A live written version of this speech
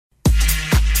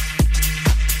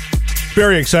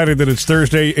Very excited that it's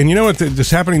Thursday. And you know what? This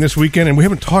is happening this weekend, and we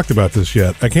haven't talked about this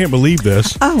yet. I can't believe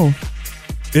this. Oh.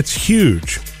 It's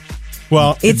huge.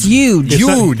 Well, it's huge.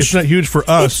 It's not huge for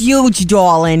us. It's huge,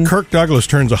 darling. Kirk Douglas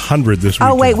turns 100 this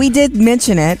weekend. Oh, wait, we did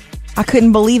mention it. I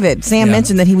couldn't believe it. Sam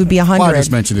mentioned that he would be 100. Well, I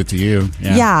just mentioned it to you.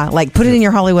 Yeah, like put it in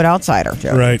your Hollywood Outsider,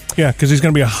 Joe. Right. Yeah, because he's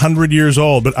going to be 100 years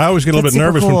old. But I always get a little bit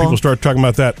nervous when people start talking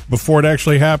about that before it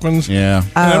actually happens. Yeah.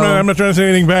 And I'm not trying to say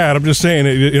anything bad. I'm just saying,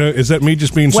 is that me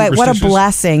just being superstitious? What a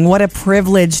blessing. What a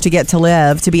privilege to get to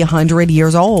live, to be 100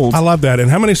 years old. I love that. And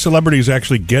how many celebrities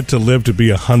actually get to live to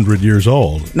be 100 years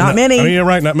old? Not many. I mean, you're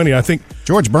right, not many. I think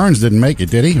George Burns didn't make it,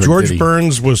 did he? George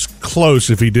Burns was close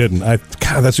if he didn't.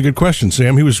 God, that's a good question,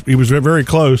 Sam. He was very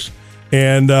close.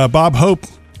 And Bob Hope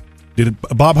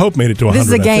Bob Hope made it to 100. This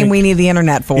is a game we need the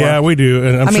internet for. Yeah, we do.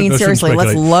 And I mean, seriously,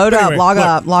 let's load up,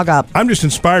 log up. I'm just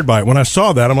inspired by it. When I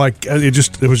saw that, I'm like,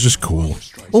 it was just cool.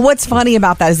 Well, what's funny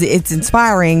about that is it's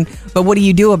inspiring, but what do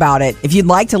you do about it? If you'd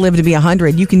like to live to be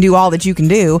 100, you can do all that you can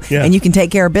do, and you can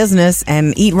take care of business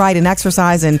and eat right and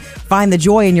exercise and find the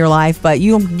joy in your life, but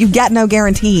you get no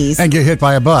guarantees. And get hit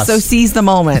by a bus. So seize the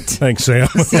moment. Thanks, Sam.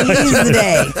 Seize the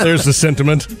day. There's the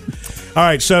sentiment. All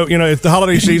right, so, it's the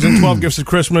holiday season, 12 gifts of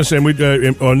Christmas, and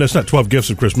that's not 12 gifts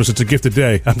of Christmas, it's a gift a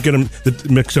day. I'm getting them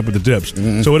mixed up with the dips.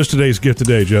 Mm-hmm. So what is today's gift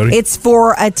today, Jody? It's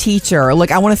for a teacher.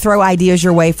 Look, I want to throw ideas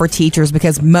your way for teachers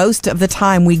because most of the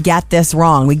time we get this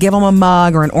wrong. We give them a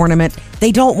mug or an ornament.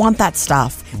 They don't want that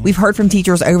stuff. We've heard from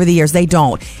teachers over the years, they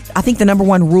don't. I think the number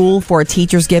one rule for a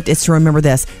teacher's gift is to remember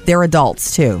this. They're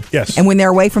adults, too. Yes. And when they're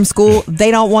away from school,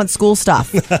 they don't want school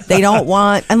stuff. They don't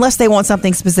want, unless they want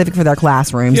something specific for their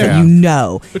classrooms that you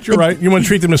know. But you're right. You want to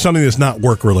treat them to something that's not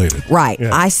work-related. Right.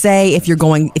 Yeah. I say if you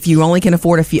only can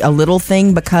afford a little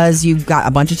thing because you've got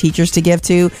a bunch of teachers to give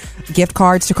to, gift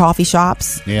cards to coffee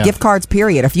shops, gift cards,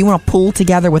 period. If you want to pull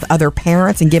together with other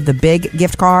parents and give the big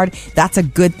gift card, that's a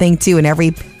good thing, too. And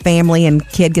every family and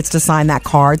kid gets to sign that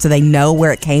card so they know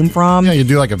where it came from. Yeah, you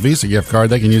do like a Visa gift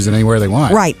card. They can use it anywhere they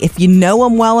want. Right. If you know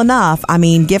them well enough,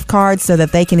 gift cards so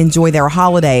that they can enjoy their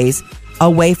holidays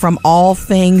away from all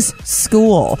things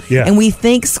school. Yeah. And we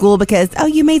think school because,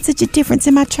 you made such a difference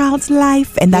in my child's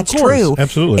life. And that's true.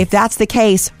 Absolutely. If that's the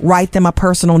case, write them a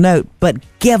personal note, but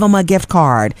give them a gift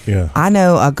card. Yeah. I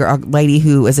know a lady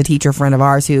who is a teacher friend of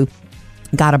ours who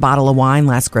got a bottle of wine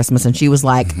last Christmas, and she was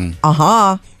like,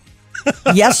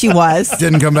 Yes, she was.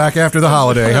 Didn't come back after the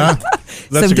holiday, huh?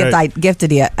 Some gift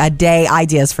a day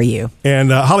ideas for you.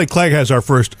 And Holly Clegg has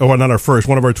one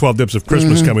of our 12 dips of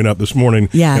Christmas coming up this morning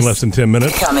in less than 10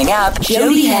 minutes. Coming up,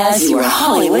 Jody has your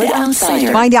Hollywood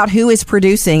Outsider. Find out who is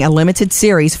producing a limited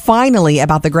series finally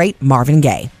about the great Marvin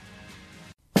Gaye.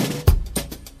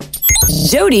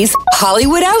 Jody's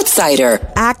Hollywood Outsider.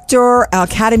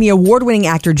 Academy Award-winning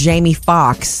actor Jamie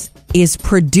Foxx is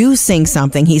producing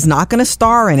something. He's not going to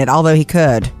star in it, although he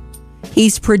could.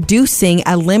 He's producing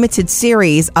a limited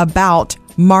series about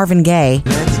Marvin Gaye.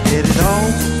 Let's get it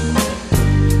on.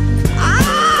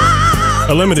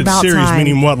 A limited series,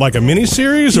 meaning what, like a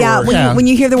mini-series? Yeah, when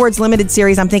you hear the words limited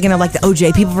series, I'm thinking of like the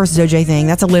OJ, People vs. OJ thing.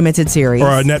 That's a limited series. Or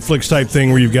a Netflix type thing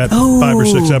where you've got 5 or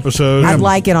 6 episodes. I'd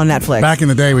like it on Netflix. Back in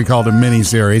the day, we called them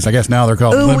mini-series. I guess now they're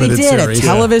called limited series. We did a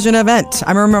television event.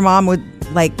 I remember Mom would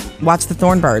watch the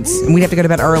Thornbirds, and we'd have to go to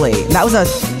bed early. That was a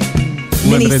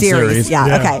mini-series.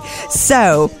 Yeah, okay.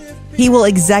 So he will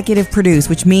executive produce,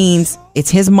 which means it's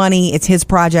his money, it's his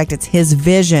project, it's his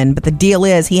vision. But the deal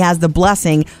is he has the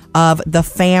blessing of the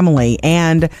family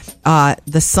and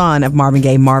the son of Marvin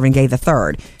Gaye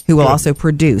III, who will also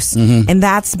produce. Mm-hmm. And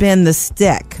that's been the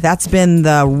stick. That's been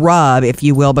the rub, if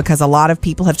you will, because a lot of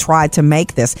people have tried to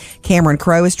make this. Cameron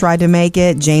Crowe has tried to make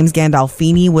it. James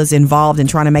Gandolfini was involved in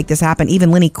trying to make this happen.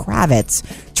 Even Lenny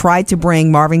Kravitz tried to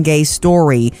bring Marvin Gaye's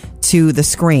story to the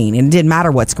screen. And it didn't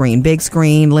matter what screen, big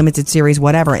screen, limited series,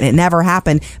 whatever. And it never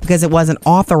happened because it wasn't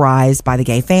authorized by the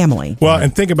Gaye family. Well,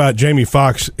 and think about Jamie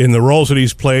Foxx in the roles that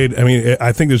he's played.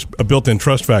 I think there's a built-in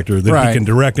trust factor that he can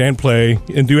direct and play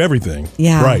and do everything.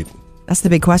 Yeah. Right. That's the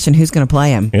big question. Who's going to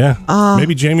play him? Yeah.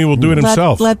 Maybe Jamie will do it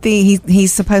himself.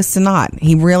 He's supposed to not.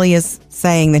 He really is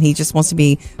saying that he just wants to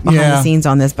be behind the scenes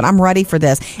on this, but I'm ready for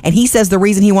this. And he says the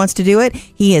reason he wants to do it,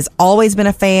 he has always been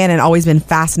a fan and always been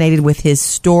fascinated with his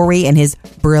story and his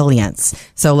brilliance.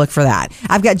 So look for that.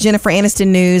 I've got Jennifer Aniston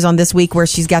news on this week where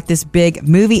she's got this big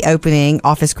movie opening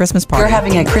off his Christmas party. You're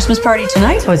having a Christmas party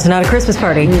tonight? Oh, it's not a Christmas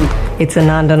party. It's a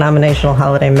non-denominational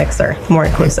holiday mixer. More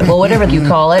inclusive. Well, whatever you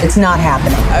call it, it's not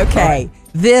happening. Okay.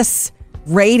 This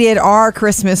rated R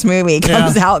Christmas movie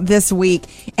comes out this week,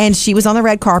 and she was on the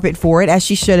red carpet for it, as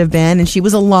she should have been, and she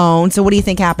was alone. So what do you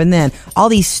think happened then? All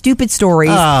these stupid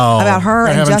stories about her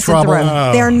and Justin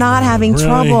Theroux. They're not having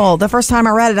trouble. The first time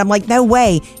I read it, I'm like, no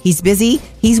way. He's busy.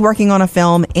 He's working on a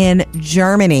film in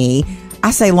Germany. I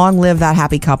say long live that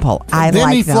happy couple. Didn't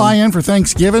he fly in for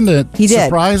Thanksgiving to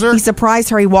surprise her? He surprised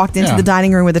her. He walked into the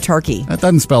dining room with a turkey. That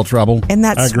doesn't spell trouble. Isn't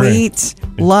that sweet?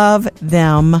 Love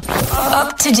them.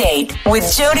 Up to date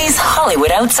with Jody's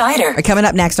Hollywood Outsider. Coming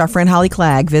up next, our friend Holly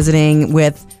Clegg visiting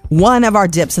with one of our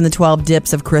dips in the 12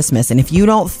 dips of Christmas. And if you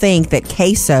don't think that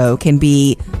queso can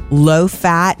be low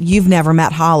fat, you've never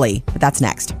met Holly. But that's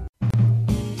next.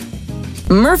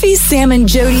 Murphy, Sam, and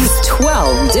Jody's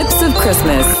 12 dips of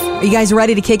Christmas. Are you guys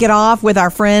ready to kick it off with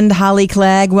our friend Holly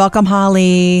Clegg? Welcome,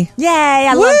 Holly. Yay,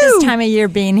 I love this time of year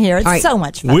being here. It's so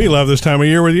much fun. We love this time of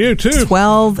year with you, too.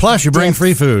 12 Plus, you bring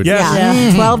free food. Yes.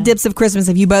 Yeah. 12 dips of Christmas.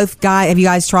 Have you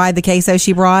guys tried the queso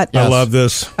she brought? I love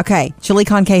this. Okay, chili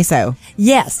con queso.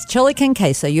 Yes, chili con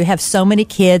queso. You have so many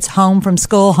kids home from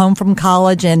school, home from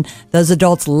college, and those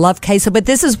adults love queso. But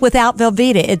this is without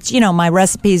Velveeta. It's, my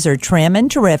recipes are trim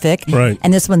and terrific. Right.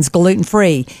 And this one's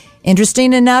gluten-free.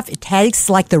 Interesting enough, it tastes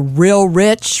like the real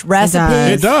rich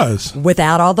recipe. It does.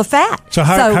 Without all the fat. So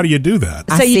how do you do that?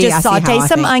 So you just saute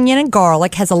some onion and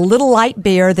garlic. Has a little light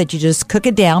beer that you just cook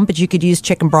it down, but you could use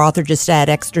chicken broth or just add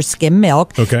extra skim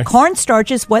milk. Okay. Cornstarch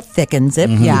is what thickens it.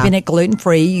 Keeping it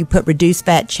gluten-free. You put reduced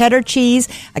fat cheddar cheese,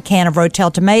 a can of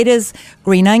Rotel tomatoes,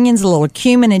 green onions, a little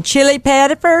cumin and chili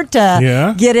pepper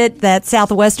to get it that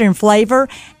southwestern flavor.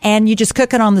 And you just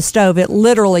cook it on the stove. It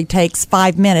literally takes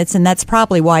 5 minutes, and that's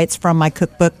probably why it's from my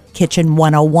cookbook, Kitchen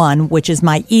 101, which is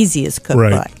my easiest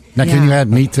cookbook. Right. Now, can you add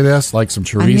meat to this, like some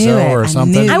chorizo or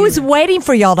something? I was waiting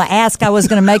for y'all to ask. I was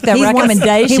going to make that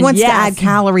recommendation. He wants to add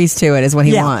calories to it, is what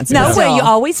he wants. No, well, you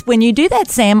always, when you do that,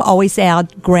 Sam, always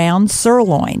add ground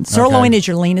sirloin. Sirloin is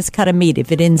your leanest cut of meat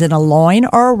if it ends in a loin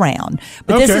or a round.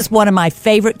 But this is one of my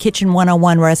favorite Kitchen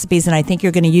 101 recipes, and I think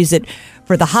you're going to use it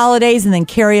for the holidays and then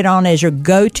carry it on as your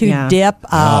go-to dip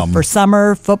for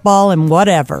summer, football, and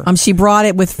whatever. She brought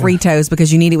it with Fritos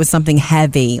because you need it with something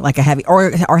heavy, like a heavy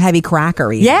or heavy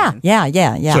cracker. Even. Yeah.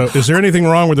 So is there anything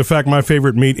wrong with the fact my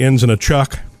favorite meat ends in a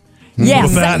chuck?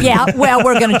 Yes, well,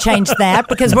 we're going to change that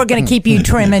because we're going to keep you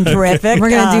trim and terrific.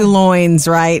 We're going to do loins,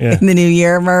 right, in the new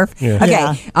year, Murph?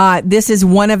 Yeah. Okay, this is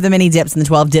one of the many dips in the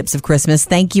 12 dips of Christmas.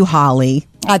 Thank you, Holly.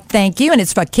 Thank you, and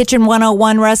it's for Kitchen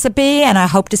 101 recipe, and I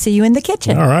hope to see you in the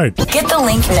kitchen. All right. Get the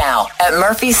link now at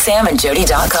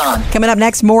murphysamandjody.com. Coming up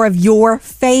next, more of your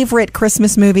favorite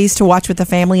Christmas movies to watch with the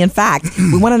family. In fact,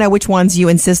 we want to know which ones you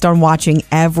insist on watching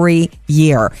every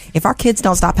year. If our kids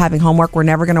don't stop having homework, we're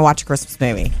never going to watch a Christmas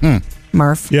movie.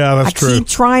 Murph. Yeah, that's true. I keep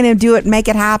trying to do it, make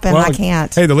it happen. Well, I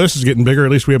can't. Hey, the list is getting bigger.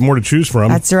 At least we have more to choose from.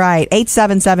 That's right.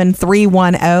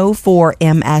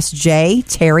 877-310-4MSJ.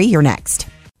 Terry, you're next.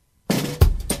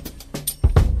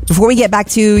 Before we get back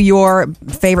to your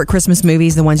favorite Christmas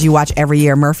movies, the ones you watch every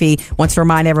year, Murphy wants to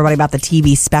remind everybody about the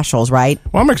TV specials, right?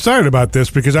 Well, I'm excited about this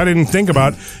because I didn't think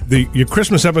about your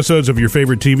Christmas episodes of your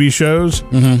favorite TV shows.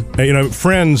 Mm-hmm.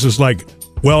 Friends is like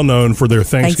well known for their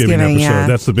Thanksgiving episode. Yeah.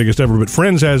 That's the biggest ever. But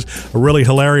Friends has a really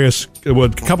hilarious, a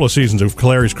couple of seasons of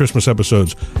hilarious Christmas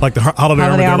episodes, like the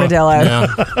Holiday Armadillo. Yeah.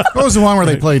 What was the one where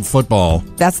they played football?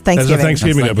 That's Thanksgiving. That's a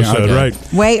Thanksgiving episode, right?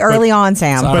 Way early on,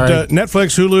 Sam. But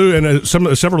Netflix, Hulu, and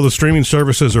several of the streaming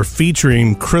services are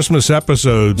featuring Christmas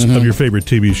episodes of your favorite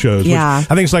TV shows. Yeah. Which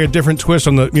I think it's like a different twist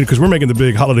on the, because we're making the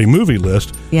big holiday movie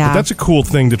list. Yeah. But that's a cool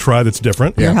thing to try that's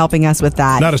different. You're helping us with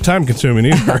that. Not as time consuming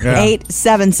either.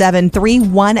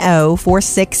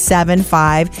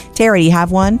 877-310-4675. Terry, do you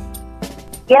have one?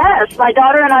 Yes, my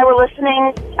daughter and I were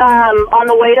listening on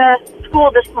the way to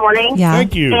school this morning. Yeah.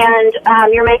 Thank you. And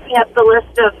you're making up the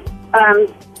list of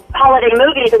holiday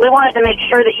movies, and we wanted to make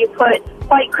sure that you put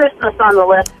White Christmas on the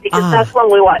list because that's one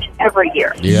we watch every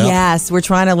year. Yeah. Yes, we're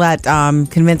trying to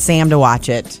convince Sam to watch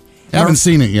it. Haven't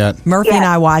seen it yet. Murphy and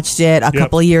I watched it a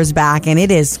couple of years back, and it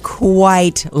is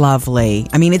quite lovely.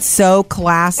 I mean, it's so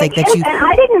classic that you... And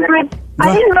I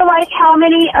didn't realize how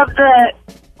many of the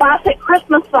classic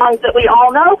Christmas songs that we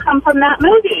all know come from that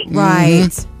movie. Right.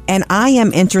 And I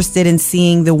am interested in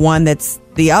seeing the one that's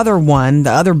the other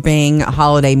Bing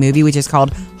holiday movie, which is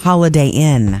called Holiday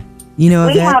Inn. You know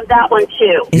of We it? have that one,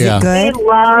 too. Is it good? We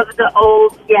love the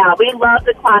we love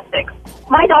the classics.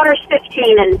 My daughter's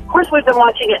 15, and of course we've been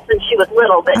watching it since she was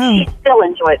little, but she still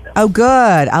enjoys it. Oh, good.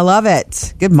 I love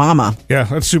it. Good mama. Yeah,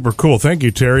 that's super cool. Thank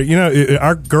you, Terry.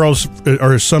 Our girls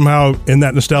are somehow in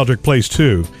that nostalgic place,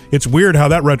 too. It's weird how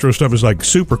that retro stuff is like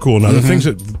super cool now. The things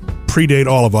that predate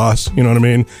all of us. You know what I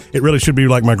mean? It really should be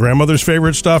like my grandmother's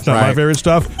favorite stuff, not my favorite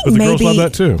stuff. But the girls love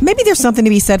that too. Maybe there's something to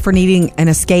be said for needing an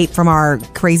escape from our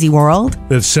crazy world.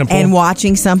 That's simple. And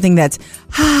watching something that's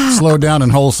slow down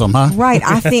and wholesome, huh? Right.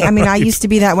 I used to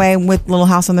be that way with Little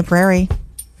House on the Prairie.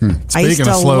 Speaking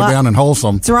of slow down and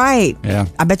wholesome. That's right. Yeah.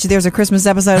 I bet you there's a Christmas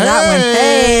episode of that one.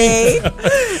 Hey!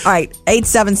 All right.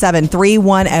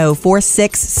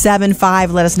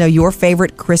 877-310-4675. Let us know your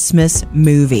favorite Christmas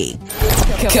movie.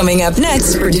 Coming up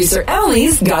next, producer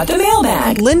Ellie's got the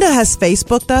mailbag. Linda has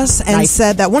Facebooked us and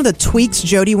said that one of the tweaks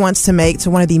Jody wants to make to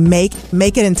one of the make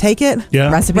it and take it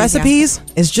recipes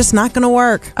is just not going to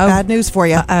work. Bad news for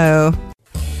you. Uh-oh.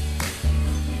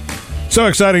 So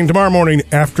exciting. Tomorrow morning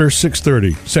after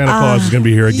 6:30, Santa Claus is going to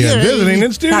be here again, visiting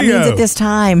in studio. That means at this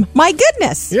time. My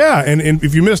goodness. Yeah, and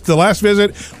if you missed the last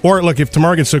visit, or look, if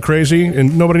tomorrow gets so crazy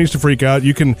and nobody needs to freak out,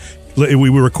 you can... We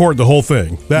record the whole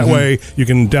thing. That way, you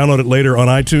can download it later on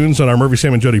iTunes on our Murphy,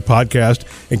 Sam, and Jody podcast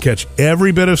and catch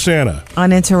every bit of Santa.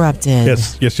 Uninterrupted.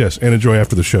 Yes. And enjoy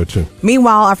after the show, too.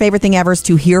 Meanwhile, our favorite thing ever is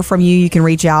to hear from you. You can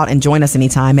reach out and join us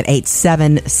anytime at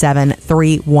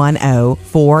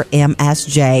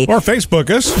 877-310-4MSJ. Or Facebook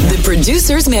us. The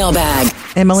producer's mailbag.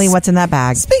 Emily, what's in that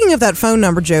bag? Speaking of that phone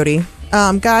number, Jody,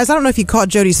 guys, I don't know if you caught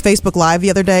Jody's Facebook Live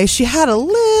the other day. She had a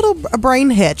brain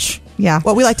hitch. Yeah.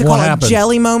 What we like to call a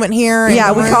jelly moment here.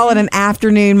 Yeah, we call it an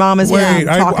afternoon mama's Wait,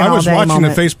 I was watching the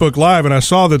Facebook Live and I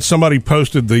saw that somebody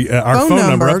posted our phone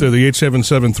number up there, the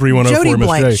 877-310-4MSJ. Jody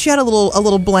blanked. She had a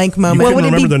little blank moment. You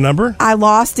couldn't remember the number? I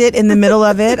lost it in the middle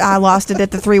of it. I lost it at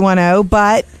the 310,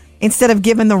 but instead of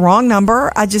giving the wrong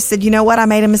number, I just said, you know what? I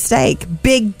made a mistake.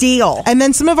 Big deal. And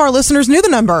then some of our listeners knew the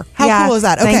number. How cool is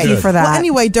that? Okay. Thank you for that. Well,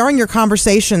 anyway, during your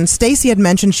conversation, Stacy had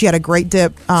mentioned she had a great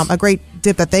dip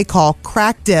that they call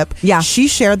crack dip. Yeah. She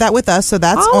shared that with us, so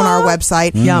that's on our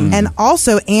website. Yum. And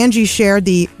also, Angie shared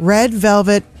the red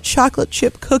velvet chocolate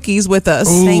chip cookies with us.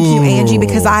 Ooh. Thank you, Angie,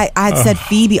 because I had said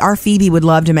our Phoebe would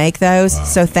love to make those.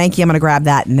 So thank you. I'm going to grab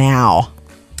that now.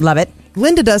 Love it.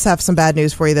 Linda does have some bad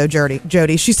news for you, though,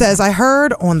 Jody. She says, I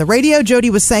heard on the radio Jody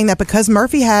was saying that because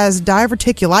Murphy has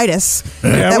diverticulitis.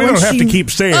 Yeah, we don't have to keep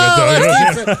saying it,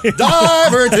 though.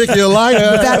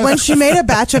 Diverticulitis. That when she made a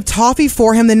batch of toffee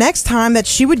for him, the next time that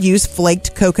she would use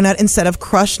flaked coconut instead of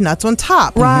crushed nuts on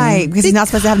top. Right, because he's not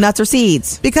supposed to have nuts or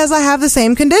seeds. Because I have the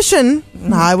same condition.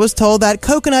 I was told that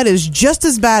coconut is just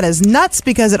as bad as nuts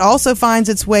because it also finds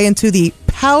its way into the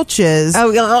pouches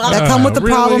that come with the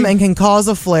problem and can cause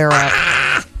a flare-up.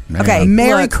 Okay,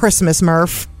 Merry Christmas,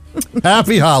 Murph.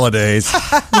 Happy holidays.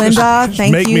 Linda, thank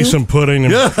you. Make me some pudding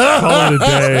and call it a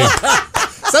day.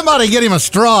 Somebody get him a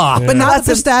straw. But not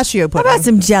the pistachio pudding. How about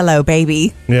some Jell-O,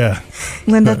 baby? Yeah.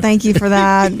 Linda, thank you for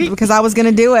that, because I was going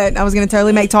to do it. I was going to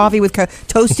totally make toffee with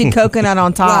toasted coconut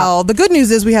on top. Well, the good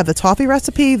news is we have the toffee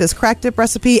recipe, this crack dip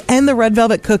recipe, and the red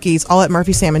velvet cookies all at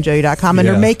murphysamandjody.com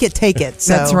under Make It, Take It.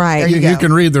 So that's right. You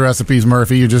can read the recipes,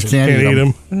 Murphy. You just can't eat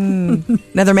them.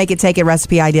 Another Make It, Take It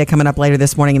recipe idea coming up later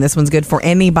this morning, and this one's good for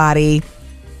anybody.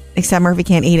 Except Murphy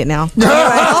can't eat it now.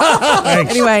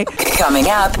 Anyway. Coming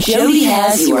up, Jody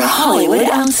has your Hollywood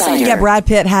Outsider. Yeah, Brad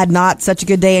Pitt had not such a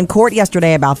good day in court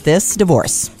yesterday about this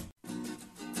divorce.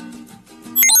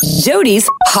 Jody's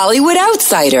Hollywood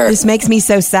Outsider. This makes me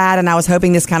so sad, and I was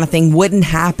hoping this kind of thing wouldn't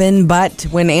happen, but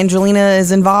when Angelina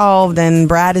is involved and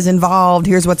Brad is involved,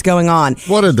 here's what's going on.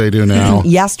 What did they do now?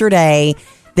 Yesterday,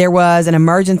 there was an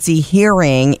emergency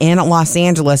hearing in Los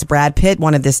Angeles. Brad Pitt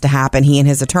wanted this to happen. He and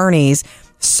his attorneys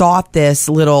sought this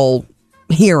little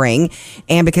hearing,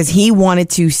 and because he wanted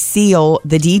to seal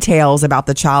the details about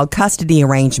the child custody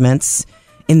arrangements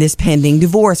in this pending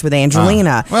divorce with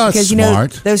Angelina. Well, because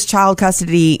smart. Those child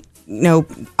custody,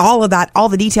 all of that, all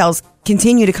the details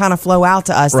continue to kind of flow out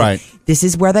to us. Right. This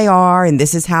is where they are, and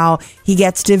this is how he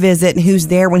gets to visit, and who's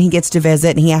there when he gets to visit,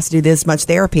 and he has to do this much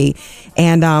therapy.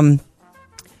 And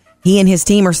he and his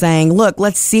team are saying, look,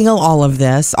 let's seal all of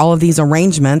this, all of these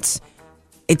arrangements.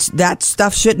 That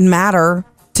stuff shouldn't matter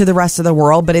to the rest of the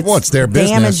world, but it's their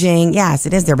damaging. Business. Yes,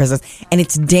 it is their business, and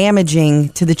it's damaging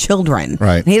to the children.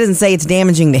 Right. And he doesn't say it's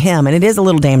damaging to him, and it is a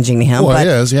little damaging to him. Well, but, it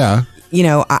is, yeah.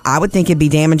 I would think it'd be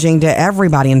damaging to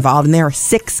everybody involved, and there are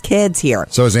 6 kids here.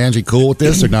 So is Angie cool with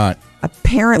this or not?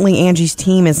 Apparently, Angie's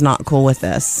team is not cool with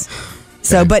this.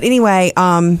 So, but anyway,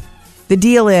 the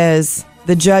deal is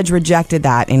the judge rejected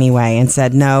that anyway and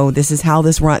said, no, this is how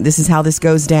this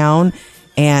goes down,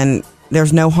 and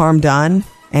there's no harm done.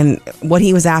 And what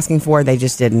he was asking for, they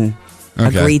just didn't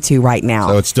agree to right now.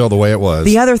 So it's still the way it was.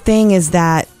 The other thing is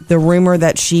that the rumor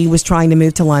that she was trying to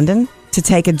move to London to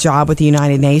take a job with the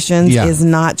United Nations is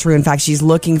not true. In fact, she's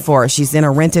in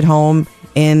a rented home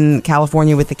in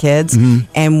California with the kids.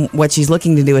 And what she's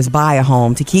looking to do is buy a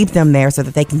home to keep them there so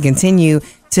that they can continue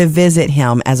to visit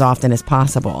him as often as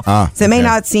possible. So it may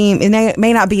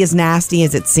not be as nasty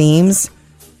as it seems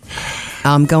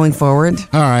going forward.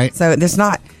 All right. So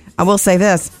I will say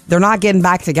this, they're not getting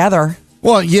back together.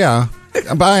 Well, yeah.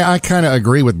 But I kind of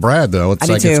agree with Brad, though. It's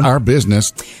like it's our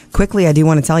business. Quickly, I do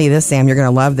want to tell you this, Sam. You're going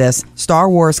to love this. Star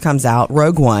Wars comes out,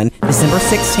 Rogue One, December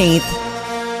 16th.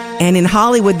 And in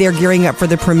Hollywood, they're gearing up for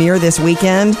the premiere this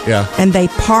weekend. Yeah. And they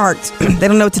parked, they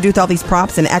don't know what to do with all these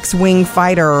props, an X-Wing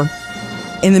fighter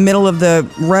in the middle of the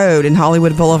road in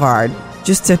Hollywood Boulevard.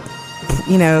 Just to,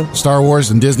 Star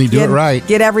Wars and Disney do it right.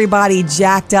 Get everybody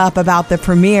jacked up about the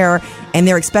premiere. And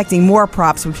they're expecting more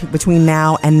props between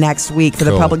now and next week for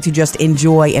the public to just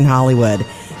enjoy in Hollywood.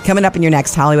 Coming up in your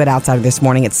next Hollywood Outsider this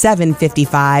morning at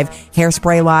 7:55.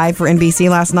 Hairspray Live for NBC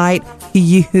last night.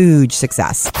 Huge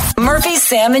success. Murphy,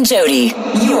 Sam, and Jody,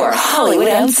 your Hollywood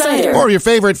Outsider. Or your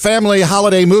favorite family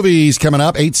holiday movies coming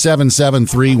up.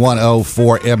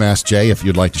 877-310-4MSJ if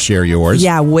you'd like to share yours.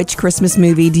 Yeah, which Christmas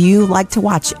movie do you like to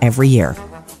watch every year?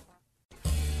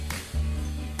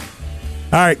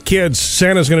 All right, kids,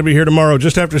 Santa's going to be here tomorrow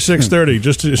just after 6:30,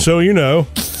 just so you know.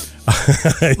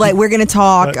 We're going to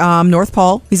talk North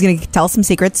Pole. He's going to tell us some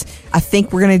secrets. I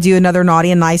think we're going to do another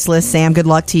naughty and nice list. Sam, good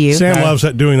luck to you. Sam loves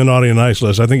doing the naughty and nice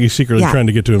list. I think he's secretly trying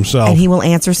to get to himself. And he will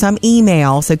answer some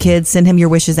email. So kids, send him your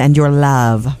wishes and your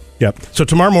love. Yep. So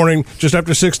tomorrow morning, just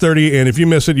after 6:30, and if you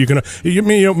miss it, you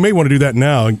may want to do that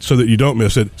now so that you don't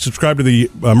miss it. Subscribe to the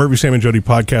Murphy, Sam, and Jody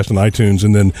podcast on iTunes,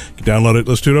 and then download it.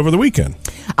 Let's do it over the weekend.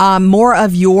 More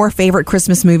of your favorite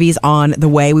Christmas movies on the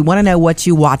way. We want to know what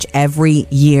you watch every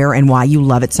year and why you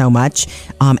love it so much.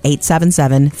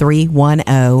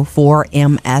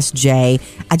 877-310-4MSJ.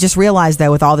 I just realized,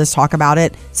 though, with all this talk about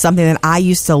it, something that I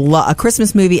used to love, a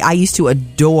Christmas movie I used to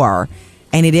adore,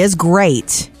 and it is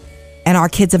great. And our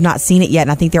kids have not seen it yet,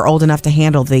 and I think they're old enough to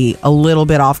handle the a little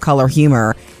bit off-color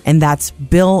humor. And that's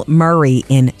Bill Murray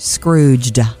in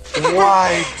Scrooged.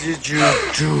 Why did you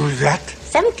do that?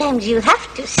 Sometimes you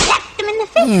have to slap them in the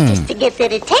face just to get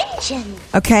their attention.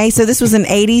 Okay, so this was an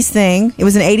 80s thing. It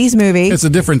was an 80s movie. It's a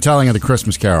different telling of the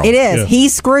Christmas Carol. It is. Yeah.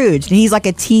 He's Scrooged, and he's like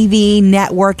a TV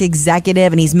network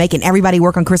executive, and he's making everybody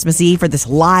work on Christmas Eve for this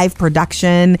live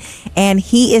production, and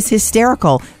he is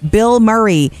hysterical. Bill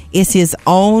Murray is his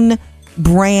own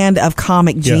brand of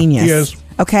comic genius. He is.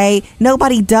 Okay?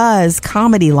 Nobody does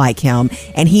comedy like him,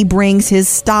 and he brings his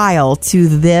style to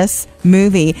this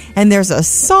movie, and there's a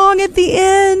song at the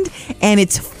end, and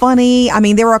it's funny. I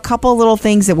mean, there were a couple little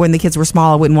things that when the kids were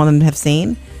small I wouldn't want them to have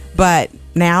seen, but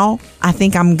now I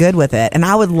think I'm good with it, and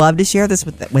I would love to share this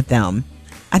with them.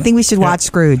 I think we should watch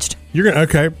Scrooged. You can add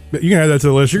that to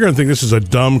the list. You're going to think this is a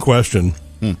dumb question.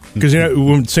 Because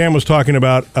when Sam was talking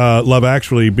about Love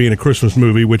Actually being a Christmas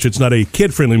movie, which it's not a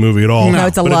kid-friendly movie at all. No,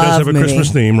 it's a but love it does have a movie.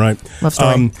 Christmas theme, right? Love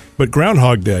story. But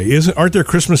Groundhog Day, aren't there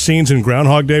Christmas scenes in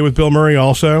Groundhog Day with Bill Murray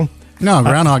also? No,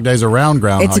 Groundhog Day's around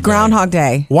Groundhog Day. It's a Groundhog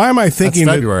Day. Why am I thinking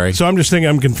That's February? So I'm just thinking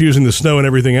I'm confusing the snow and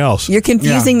everything else. You're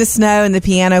confusing the snow and the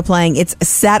piano playing. It's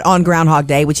set on Groundhog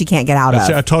Day, which you can't get out of.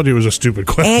 I told you it was a stupid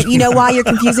question. And you know why you're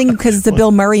confusing? Because it's a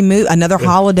Bill Murray movie, another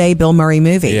holiday Bill Murray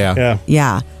movie.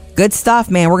 Yeah. Good stuff,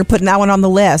 man. We're putting that one on the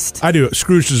list. I do.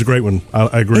 Scrooge is a great one.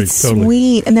 I agree. It's totally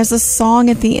sweet, and there's a song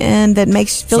at the end that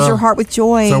fills your heart with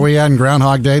joy. So we adding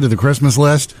Groundhog Day to the Christmas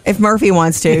list? If Murphy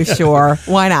wants to, sure.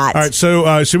 Why not? All right,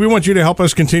 so we want you to help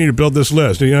us continue to build this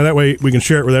list. That way we can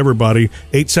share it with everybody.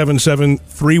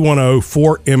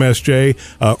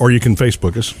 877-310-4MSJ, or you can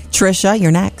Facebook us. Trisha,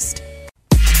 you're next.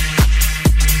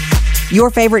 Your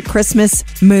favorite Christmas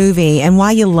movie and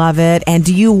why you love it, and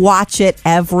do you watch it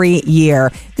every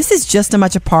year? This is just as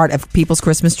much a part of people's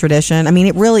Christmas tradition. I mean,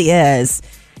 it really is.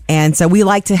 And so we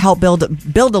like to help build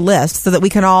a list so that we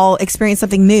can all experience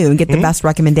something new and get the best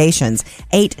recommendations.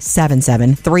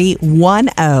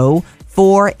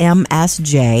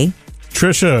 877-310-4MSJ.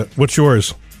 Trisha, what's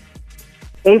yours?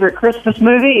 Favorite Christmas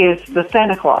movie is The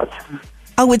Santa Claus.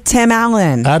 Oh, with Tim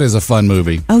Allen. That is a fun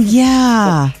movie. Oh,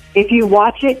 yeah. If you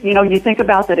watch it, you think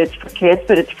about that it's for kids,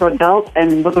 but it's for adults.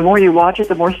 And the more you watch it,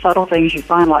 the more subtle things you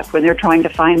find, like when they're trying to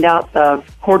find out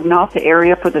cordon off the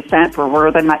area for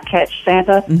where they might catch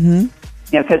Santa. Mm-hmm.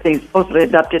 Because they supposedly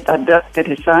abducted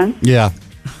his son. Yeah.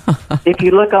 If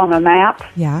you look on the map,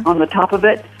 on the top of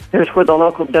it, there's where the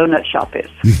local donut shop is.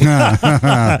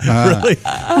 Really?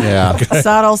 Yeah.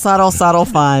 Subtle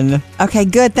fun. Okay,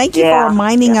 good. Thank you for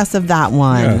reminding us of that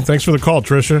one. Yeah, thanks for the call,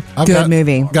 Trisha. Good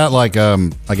movie. Got I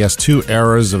guess 2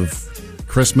 eras of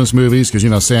Christmas movies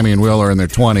because Sammy and Will are in their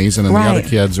 20s, and then the other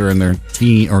kids are in their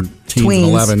teens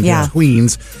tweens, and 11,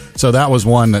 tweens. So that was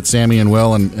one that Sammy and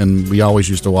Will and we always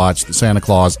used to watch, the Santa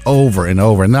Claus, over and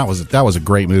over, and that was a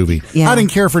great movie. Yeah. I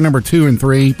didn't care for number 2 and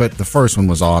 3, but the first one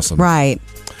was awesome. Right.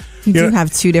 You do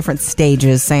have 2 different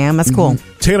stages, Sam. That's cool.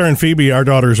 Taylor and Phoebe, our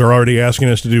daughters, are already asking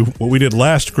us to do what we did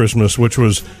last Christmas, which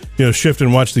was, shift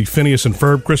and watch the Phineas and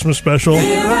Ferb Christmas special.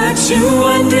 There are 2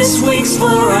 wondrous weeks for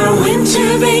our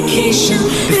winter vacation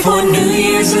before New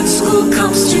Year's and school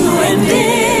comes to an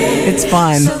end. It's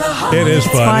fun. It is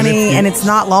fun. It's funny, and it's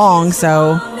not long,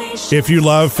 so... If you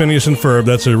love Phineas and Ferb,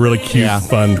 that's a really cute,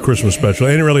 fun Christmas special.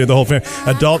 And really, the whole family.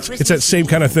 Adults, it's that same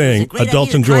kind of thing.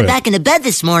 Adults enjoy it. I'm back into bed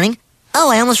this morning. Oh,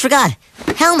 I almost forgot.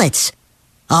 Helmets.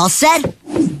 All set?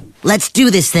 Let's do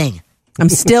this thing. I'm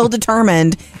still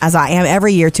determined, as I am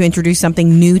every year, to introduce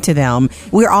something new to them.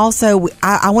 We're also,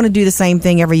 I want to do the same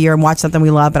thing every year and watch something we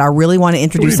love, but I really want to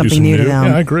introduce something new to them.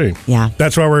 Yeah, I agree. Yeah.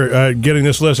 That's why we're getting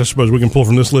this list. I suppose we can pull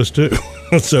from this list, too.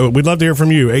 So we'd love to hear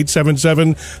from you.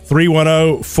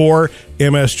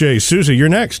 877-310-4MSJ. Susie, you're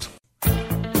next.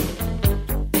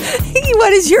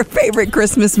 What is your favorite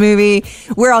Christmas movie?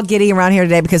 We're all giddy around here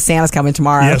today because Santa's coming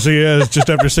tomorrow. Yes, he is.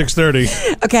 Just after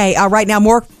 6:30. Okay, right now,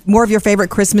 more of your favorite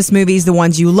Christmas movies, the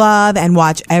ones you love and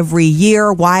watch every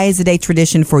year. Why is it a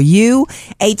tradition for you?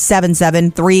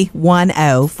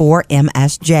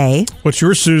 877-310-4MSJ. What's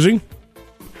yours, Susie?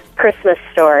 Christmas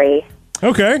Story.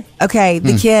 Okay. Okay,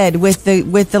 the kid with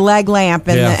the leg lamp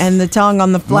and the tongue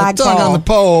on the flagpole. Tongue on the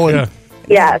pole. And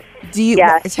Yes.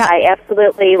 Yes, I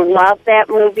absolutely love that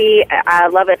movie. I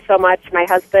love it so much. My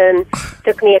husband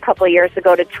took me a couple of years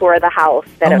ago to tour the house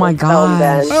that it was filmed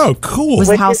in. Oh, cool.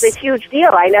 Which is a huge deal.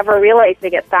 I never realized they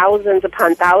get thousands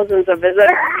upon thousands of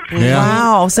visitors. Yeah.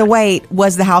 Wow. So wait,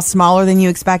 was the house smaller than you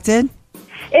expected?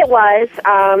 It was,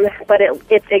 but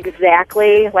it's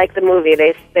exactly like the movie.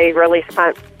 They really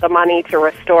spent the money to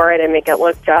restore it and make it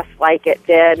look just like it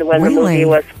did when the movie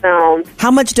was filmed. How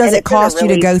much does it cost you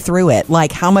to go through it?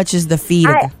 Like, how much is the fee?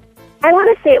 I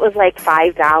want to say it was like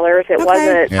 $5. It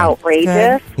wasn't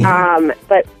outrageous,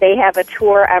 but they have a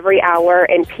tour every hour,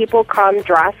 and people come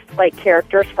dressed like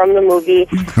characters from the movie,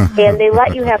 and they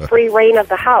let you have free reign of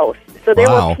the house. So there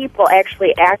were people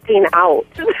actually acting out.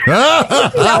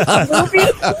 That's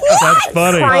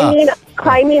funny.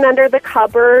 Climbing under the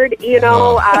cupboard, the scene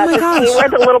where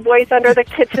the little boy's under the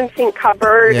kitchen sink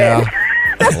cupboard. Yeah.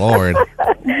 Lord.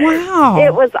 Wow.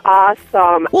 It was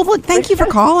awesome. Well, look, thank you for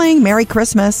calling. Merry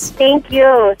Christmas. Thank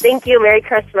you. Merry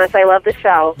Christmas. I love the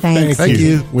show. Thanks. Thank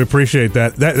you. We appreciate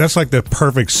that. That's like the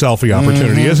perfect selfie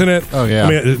opportunity, isn't it? Oh, yeah. I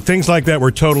mean, things like that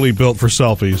were totally built for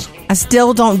selfies. I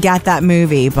still don't get that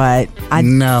movie, but I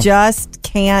just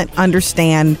can't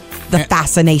understand the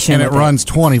fascination and with it. And it runs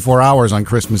 24 hours on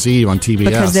Christmas Eve on TBS.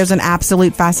 Because there's an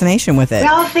absolute fascination with it.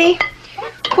 Ralphie,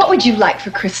 what would you like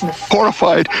for Christmas?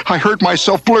 Horrified, I heard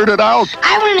myself blurt it out.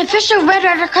 I want an official Red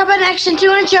Ryder Carbine Action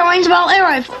 2-inch range ball air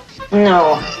rifle.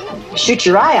 No. Shoot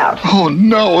your eye out. Oh,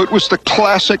 no, it was the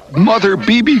classic Mother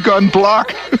BB gun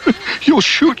block. You'll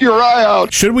shoot your eye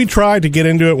out. Should we try to get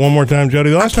into it one more time,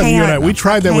 Jody? The last time you and I, we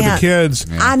tried that with the kids.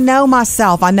 Yeah. I know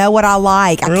myself. I know what I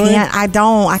like. Really? I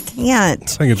can't. I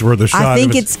think it's worth a shot. I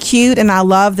think it's cute, and I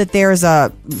love that there's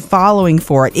a following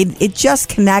for it. It just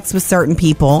connects with certain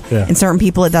people, and certain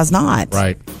people it does not.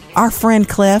 Right. Our friend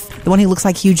Cliff, the one who looks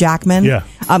like Hugh Jackman,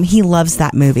 he loves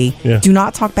that movie. Yeah. Do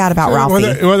not talk bad about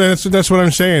Ralphie. Well, that's what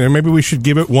I'm saying, and maybe we should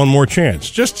give it one more chance.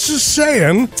 Just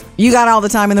saying. You got all the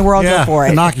time in the world for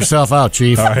it. Knock yourself out,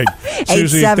 Chief. All right.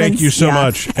 Susie, thank you so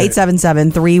much.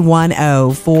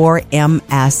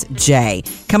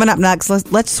 877-310-4MSJ. Coming up next,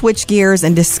 let's switch gears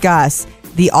and discuss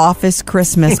the Office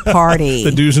Christmas party.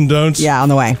 The do's and don'ts? Yeah, on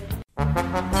the way.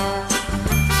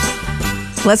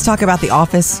 Let's talk about the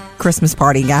Office Christmas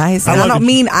party, guys. And I don't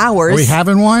mean ours. Are we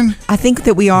having one? I think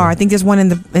that we are. I think there's one in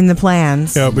the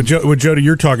plans. Yeah, but what Jody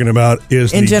you're talking about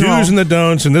is the do's and the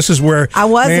don'ts, and this is where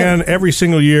every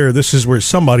single year this is where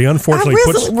somebody unfortunately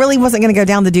really wasn't going to go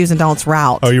down the do's and don'ts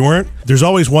route. Oh, you weren't? There's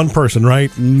always one person,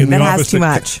 right, in the that office has too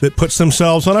much. that puts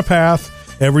themselves on a path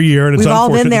every year, and it's We've all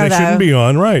unfortunate been there, they shouldn't be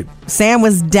on, right? Sam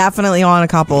was definitely on a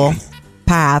couple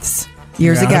paths.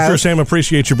 Years ago. I'm sure Sam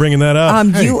appreciates you bringing that up.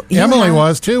 Emily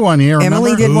was too 1 year.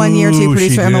 Emily did 1 year too,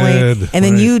 producer Emily. And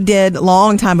then you did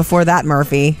long time before that,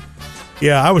 Murphy.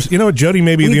 Yeah, I was. You know what? Jody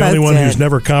may be the only one who's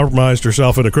never compromised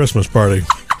herself at a Christmas party.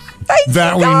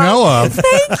 That we know of.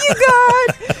 Thank you, God.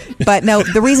 But no,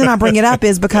 the reason I bring it up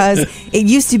is because it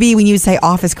used to be when you would say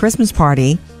Office Christmas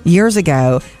party years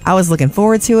ago, I was looking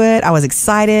forward to it. I was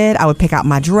excited. I would pick out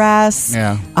my dress.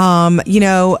 Yeah.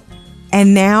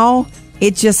 And now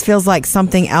it just feels like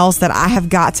something else that I have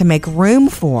got to make room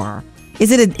for.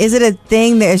 Is it a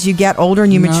thing that as you get older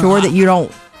and you mature that you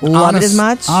don't love it as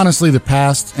much? Honestly, the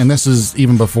past, and this is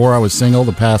even before I was single,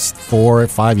 the past 4 or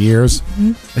 5 years,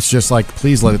 it's just like,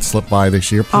 please let it slip by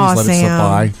this year. Please let it slip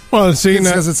by. Well, see,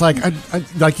 because it's like,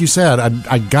 like you said,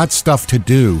 I got stuff to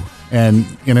do, and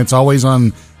it's always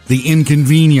on the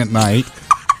inconvenient night.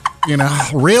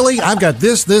 Really? I've got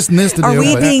this, and this to do. Are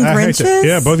we being Grinches?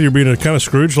 Yeah, both of you are being a kind of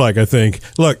Scrooge-like, I think.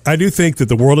 Look, I do think that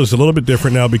the world is a little bit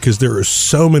different now because there are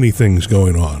so many things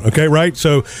going on. Okay, right?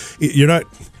 So you're not...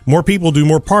 More people do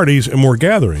more parties and more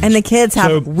gatherings. And the kids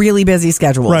have really busy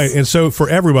schedules. Right. And so for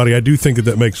everybody, I do think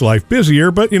that makes life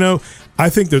busier. But, I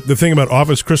think that the thing about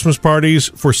office Christmas parties,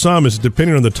 for some, is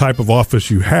depending on the type of office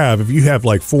you have. If you have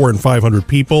like 400 and 500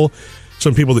 people,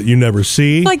 some people that you never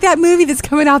see. Like that movie that's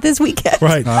coming out this weekend.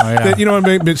 Right. Yeah. You know what I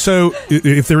mean? But so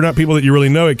if they're not people that you really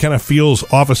know, it kind of feels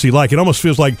office-y like. It almost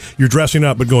feels like you're dressing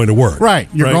up but going to work. Right.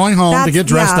 You're going home to get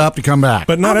dressed up to come back.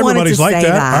 But not everybody's like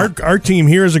that. Our team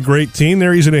here is a great team.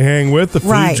 They're easy to hang with. The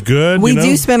food's good. We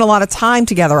do spend a lot of time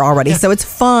together already, so it's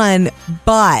fun,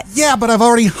 but... Yeah, but I've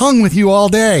already hung with you all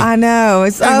day. I know.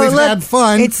 We've had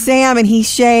fun. It's Sam, and he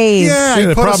shaves. Yeah,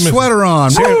 he put a sweater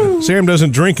on. Sam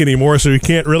doesn't drink anymore, so he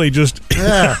can't really just... put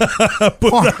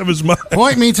it out of his mouth.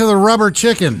 Point me to the rubber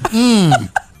chicken.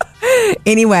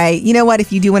 Anyway, you know what?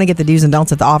 If you do want to get the do's and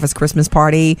don'ts at the office Christmas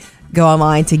party, go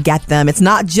online to get them. It's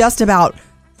not just about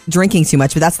drinking too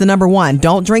much, but that's the number one.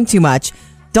 Don't drink too much.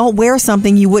 Don't wear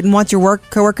something you wouldn't want your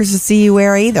coworkers to see you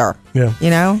wear either. Yeah.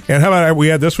 And how about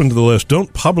we add this one to the list?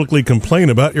 Don't publicly complain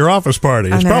about your office party.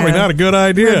 It's probably not a good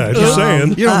idea. Just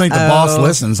saying. You don't think the boss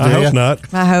listens, do you? I hope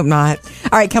not. I hope not.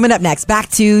 All right, coming up next, back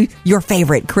to your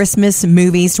favorite Christmas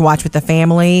movies to watch with the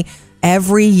family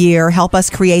every year. Help us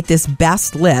create this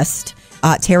best list.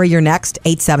 Terry, you're next.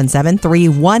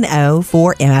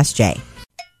 877-310-4MSJ.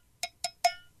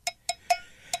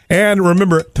 And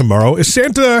remember, tomorrow is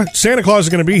Santa. Santa Claus is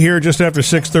going to be here just after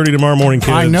 6:30 tomorrow morning,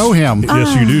 kids. I know him.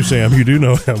 Yes, you do, Sam. You do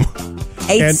know him.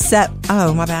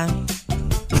 Oh, my bad.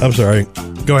 I'm sorry.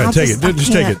 Go ahead. Take it.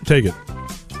 Just take it. Take it.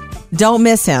 Don't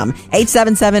miss him.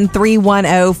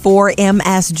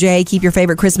 877-310-4MSJ. Keep your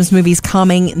favorite Christmas movies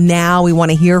coming now. We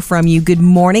want to hear from you. Good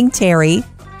morning, Terry.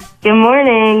 Good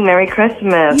morning. Merry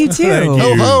Christmas. You too.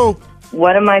 Ho, ho.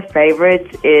 One of my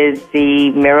favorites is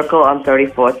The Miracle on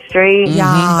 34th Street,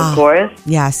 of course.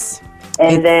 Yes.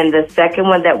 And then the second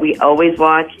one that we always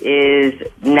watch is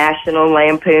National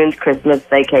Lampoon's Christmas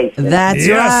Vacation. That's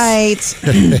right.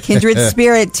 Kindred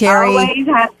spirit, Terry. Always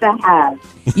have to have.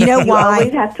 You know why? You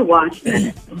always have to watch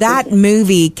it. That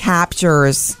movie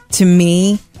captures, to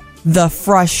me, the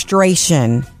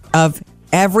frustration of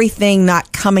everything not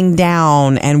coming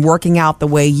down and working out the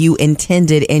way you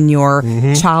intended in your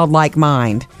childlike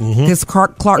mind. Because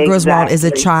Clark Griswold is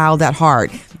a child at heart,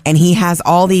 and he has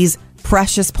all these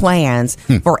precious plans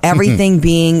for everything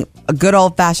being a good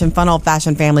old-fashioned, fun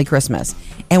old-fashioned family Christmas.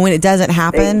 And when it doesn't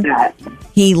happen,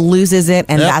 he loses it,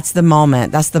 and that's the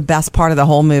moment. That's the best part of the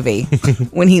whole movie,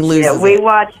 when he loses we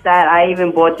watched that. I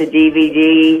even bought the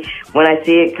DVD. When I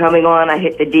see it coming on, I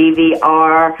hit the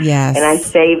DVR, and I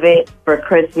save it for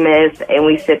Christmas, and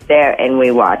we sit there and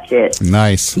we watch it.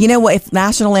 Nice. You know what? If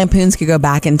National Lampoons could go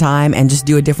back in time and just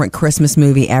do a different Christmas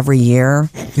movie every year,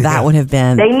 that would have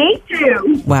been... They need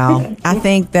to. Well, I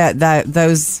think that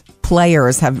those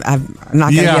players are not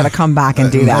going to be able to come back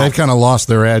and do that. They've kind of lost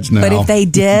their edge now. But if they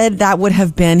did, that would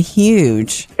have been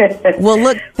huge. Well,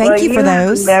 look, thank you for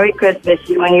those. Merry Christmas,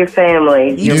 you and your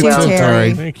family. You too,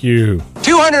 Terry. Thank you.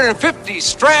 250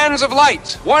 strands of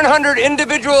light, 100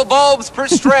 individual bulbs per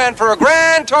strand for a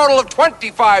grand total of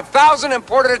 25,000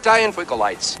 imported Italian twinkle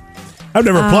lights. I've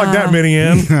never plugged that many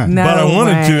in, but I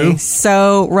wanted to.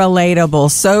 So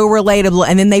relatable.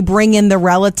 And then they bring in the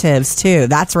relatives, too.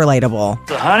 That's relatable.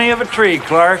 The honey of a tree,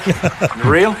 Clark.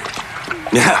 Real?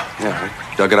 Yeah.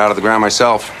 Dug it out of the ground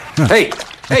myself. Hey,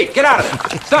 get out of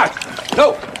there. Stop.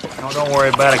 No, don't worry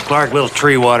about it, Clark. Little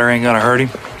tree water ain't gonna hurt him.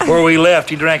 Where we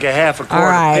left, he drank a half a quart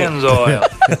of Pennzoil.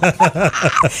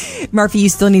 Murphy, you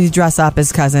still need to dress up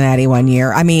as Cousin Eddie one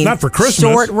year. I mean, not for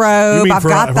Christmas. Short robe. I've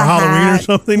got the Halloween hat. Or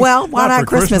something. Well, why not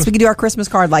Christmas? We could do our Christmas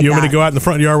card like that. You want me to go out in the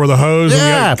front yard with a hose?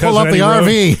 Yeah, and pull up the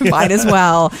RV. Might as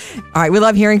well. All right, we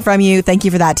love hearing from you. Thank you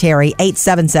for that, Terry.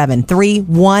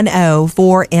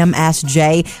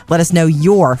 877-310-4MSJ. Let us know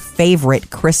your favorite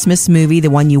Christmas movie,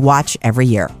 the one you watch every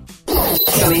year.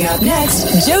 Coming up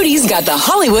next, Jody's got the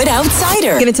Hollywood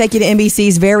Outsider. Going to take you to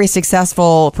NBC's very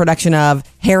successful production of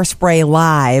Hairspray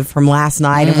Live from last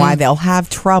night and why they'll have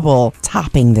trouble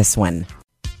topping this one.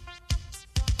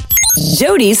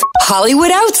 Jody's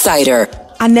Hollywood Outsider.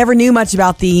 I never knew much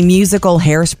about the musical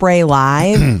Hairspray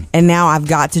Live, and now I've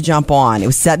got to jump on. It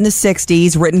was set in the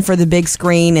 60s, written for the big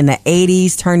screen in the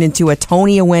 80s, turned into a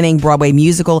Tony-winning Broadway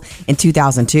musical in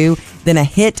 2002, then a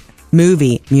hit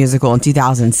movie musical in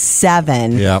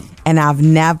 2007. Yep. And I've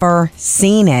never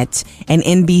seen it. And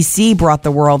NBC brought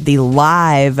the world the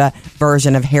live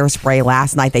version of Hairspray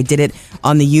last night. They did it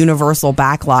on the Universal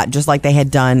backlot, just like they had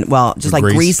done, just like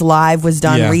Grease Live was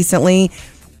done recently.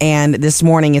 And this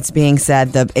morning, it's being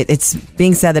said that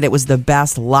it was the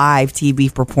best live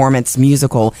TV performance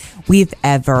musical we've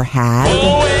ever had.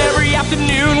 Oh, every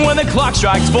afternoon when the clock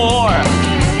strikes 4,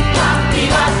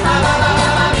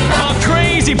 a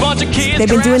crazy bunch of kids. They've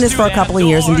been doing this for a couple of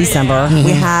years. In December,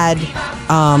 we had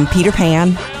Peter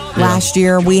Pan last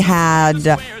year. We had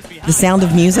The Sound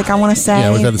of Music, I want to say.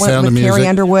 Yeah, we had The Sound of Music. Carrie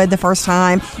Underwood the first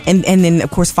time. And then, of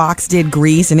course, Fox did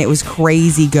Grease, and it was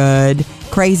crazy good.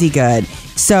 Crazy good.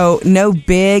 So no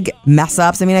big mess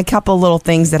ups. I mean, a couple little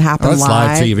things that happen it's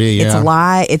live TV, yeah. It's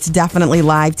live. It's definitely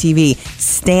live TV.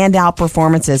 Standout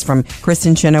performances from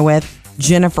Kristen Chenoweth,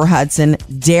 Jennifer Hudson,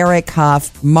 Derek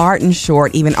Huff, Martin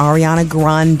Short, even Ariana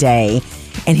Grande.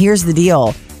 And here's the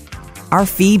deal. Our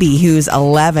Phoebe, who's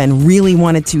 11, really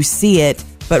wanted to see it,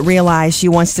 but realized she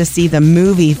wants to see the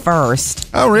movie first.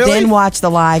 Oh, really? Then watch the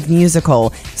live musical.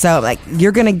 So,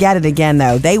 you're going to get it again,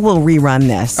 though. They will rerun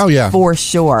this. Oh, yeah. For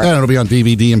sure. And it'll be on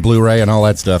DVD and Blu-ray and all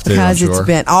that stuff, too, because I'm sure. It's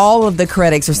been, all of the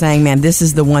critics are saying, man, this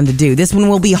is the one to do. This one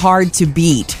will be hard to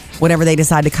beat. Whatever they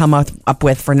decide to come up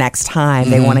with for next time,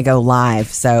 they want to go live.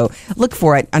 So look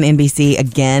for it on NBC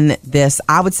again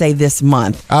I would say this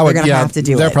month. They're going to have to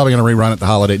do it. They're probably going to rerun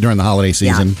it during the holiday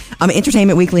season. Yeah.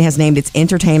 Entertainment Weekly has named its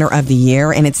Entertainer of the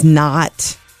Year, and it's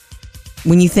not.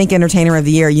 When you think Entertainer of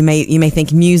the Year, you may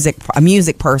think a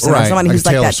music person, right, or someone who's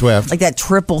Taylor like that Swift. like that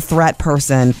triple threat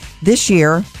person. This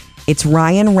year, it's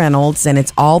Ryan Reynolds, and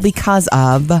it's all because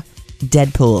of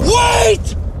Deadpool.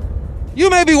 Wait! You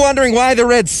may be wondering why the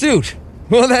red suit.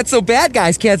 Well, that's so bad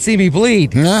guys can't see me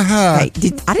bleed. I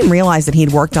didn't realize that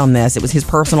he'd worked on this. It was his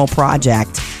personal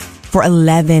project for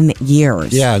 11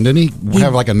 years. Yeah, and didn't he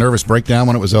have a nervous breakdown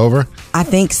when it was over? I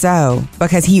think so,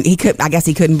 because he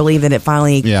couldn't believe that it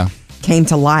finally came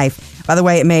to life. By the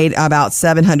way, it made about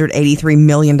 $783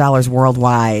 million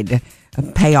worldwide. A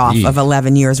payoff of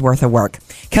 11 years worth of work.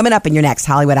 Coming up in your next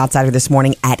Hollywood Outsider this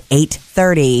morning at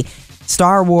 8:30.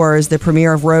 Star Wars, the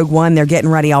premiere of Rogue One, they're getting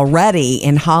ready already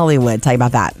in Hollywood. Tell you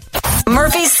about that.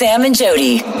 Murphy, Sam, and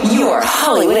Jody, your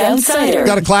Hollywood Outsider.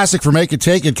 Got a classic for Make It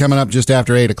Take It coming up just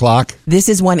after 8 o'clock. This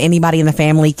is one anybody in the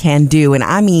family can do, and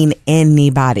I mean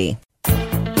anybody.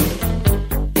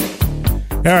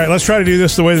 All right, let's try to do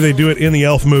this the way that they do it in the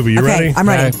Elf movie. You ready? I'm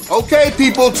ready. Okay,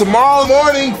 people, tomorrow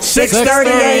morning, 6:30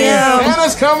 a.m.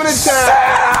 Santa's coming to town.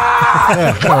 Yeah,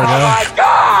 there we go. Oh, my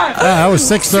God. That was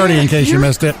 6:30 in case you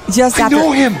missed it. I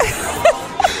know him.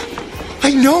 I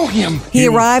know him. He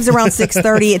arrives around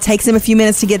 6:30. It takes him a few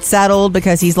minutes to get settled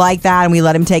because he's like that, and we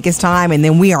let him take his time, and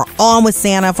then we are on with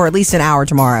Santa for at least an hour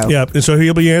tomorrow. Yeah, and so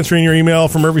he'll be answering your email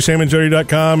from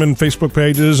MurphySamandJody.com and Facebook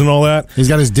pages and all that. He's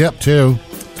got his dip, too.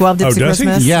 12 Dips of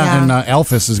Christmas? Yeah, and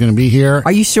Elvis is going to be here.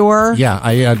 Are you sure? Yeah,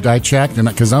 I checked,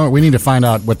 because we need to find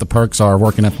out what the perks are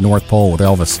working at the North Pole with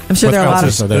Elvis. I'm sure there are a lot of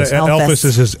Elvis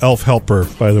is his elf helper,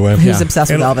 by the way. Who's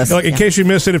obsessed with Elvis. In case you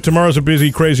missed it, if tomorrow's a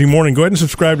busy, crazy morning, go ahead and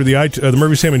subscribe to the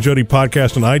Murphy, Sam, and Jody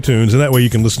podcast on iTunes, and that way you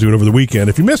can listen to it over the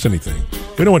weekend if you miss anything.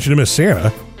 We don't want you to miss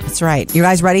Santa. That's right. You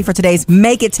guys ready for today's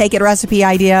Make It Take It recipe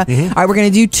idea? All right, we're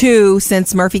going to do 2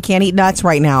 since Murphy can't eat nuts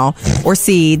right now or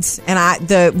seeds. And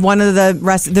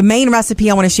the main recipe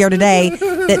I want to share today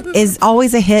that is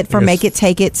always a hit for Make It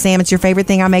Take It. Sam, it's your favorite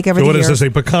thing I make over the year. What is this,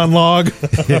 a pecan log?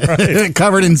 Right.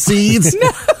 Covered in seeds? No.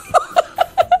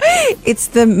 It's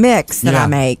the mix that I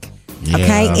make. Yeah.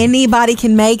 Okay, anybody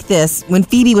can make this. When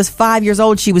Phoebe was 5 years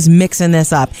old, she was mixing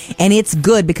this up, and it's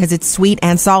good because it's sweet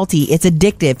and salty. It's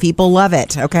addictive. People love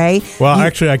it. Okay. Well,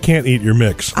 actually, I can't eat your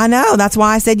mix. I know. That's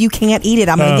why I said you can't eat it.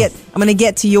 I'm gonna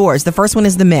get to yours. The first one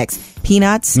is the mix: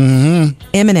 peanuts,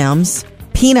 M&Ms,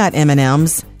 peanut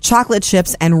M&Ms, chocolate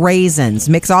chips, and raisins.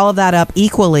 Mix all of that up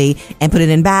equally and put it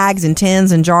in bags and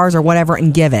tins and jars or whatever,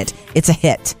 and give it. It's a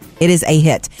hit. It is a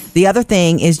hit. The other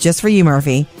thing is just for you,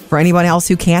 Murphy. For anyone else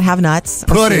who can't have nuts.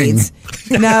 Pudding.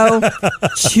 No.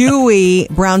 Chewy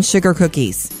brown sugar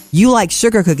cookies. You like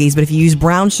sugar cookies, but if you use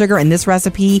brown sugar in this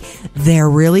recipe, they're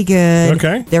really good.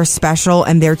 Okay. They're special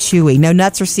and they're chewy. No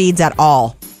nuts or seeds at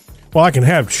all. Well, I can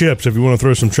have chips if you want to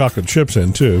throw some chocolate chips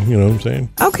in, too. You know what I'm saying?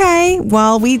 Okay.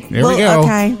 Well, There we go.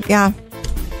 Okay. Yeah.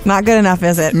 Not good enough,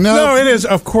 is it? No, it is.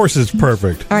 Of course it's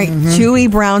perfect. All right. Chewy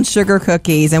brown sugar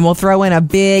cookies. And we'll throw in a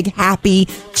big, happy,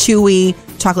 chewy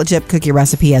chocolate chip cookie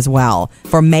recipe as well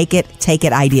for make it, take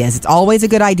it ideas. It's always a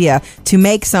good idea to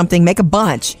make something, make a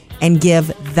bunch, and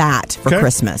give that for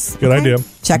Christmas. Good idea.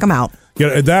 Check them out.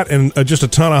 Yeah, that and just a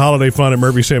ton of holiday fun at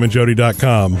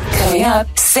MurphySamandJody.com. Coming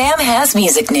up, Sam has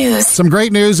music news. Some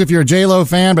great news if you're a J-Lo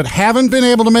fan but haven't been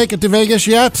able to make it to Vegas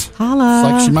yet. Holla.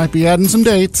 It's like she might be adding some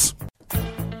dates.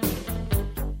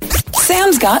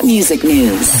 Sam's got music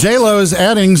news. J-Lo is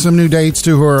adding some new dates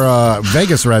to her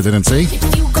Vegas residency.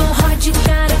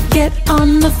 Get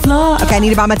on the floor. Okay, I need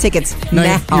to buy my tickets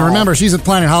now. You remember, she's at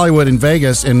Planet Hollywood in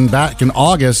Vegas, and back in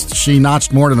August, she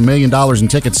notched more than $1 million in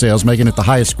ticket sales, making it the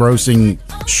highest grossing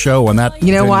show in that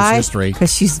venue's history.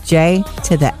 Because she's J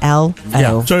to the L-O.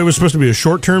 Yeah. So it was supposed to be a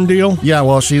short-term deal? Yeah,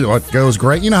 well, it goes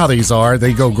great. You know how these are.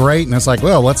 They go great, and it's like,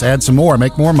 well, let's add some more,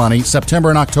 make more money. September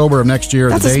and October of next year.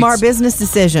 That's a smart business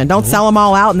decision. Don't sell them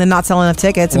all out and then not sell enough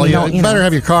tickets. Well, you better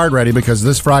have your card ready because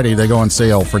this Friday they go on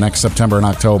sale for next September and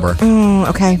October.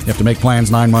 Okay. You have to make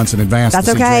plans 9 months in advance. That's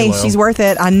to see okay. J-Lo. She's worth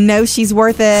it. I know she's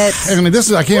worth it. I mean,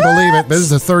 I can't believe it. This is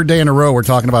the third day in a row we're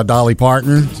talking about Dolly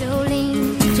Parton.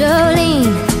 Jolene.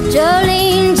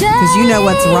 Because you know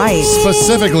what's right.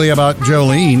 Specifically about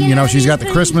Jolene. You know, she's got the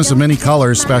Christmas of Many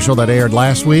Colors special that aired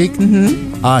last week.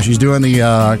 Mm-hmm. She's doing the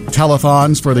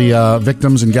telethons for the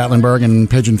victims in Gatlinburg and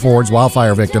Pigeon Forge,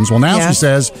 wildfire victims. Well, now she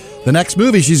says the next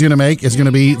movie she's going to make is going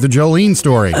to be the Jolene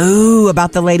story. Ooh,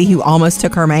 about the lady who almost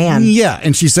took her man. Yeah,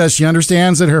 and she says she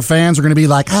understands that her fans are going to be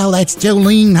like, oh, that's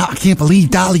Jolene. I can't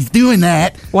believe Dolly's doing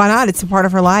that. Why not? It's a part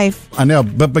of her life. I know,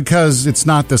 but because it's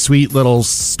not the sweet little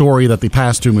story that the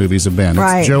past two movies have been.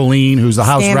 Right. It's Jolene, who's the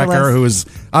house Scandalous. wrecker, who is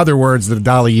other words that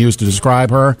Dolly used to describe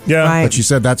her. Yeah. Right. But she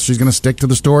said that she's going to stick to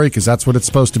the story because that's what it's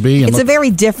supposed to be. And It's a very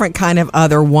different kind of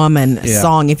other woman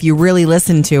song. If you really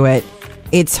listen to it,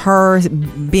 it's her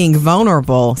being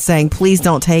vulnerable, saying, please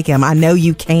don't take him. I know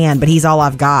you can, but he's all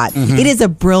I've got. Mm-hmm. It is a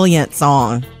brilliant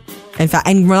song. In fact,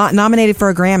 and nominated for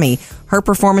a Grammy. Her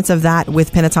performance of that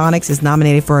with Pentatonix is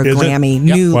nominated for a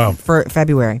Grammy for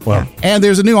February. Wow. Yeah. And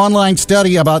there's a new online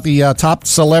study about the top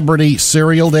celebrity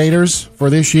serial daters for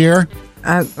this year.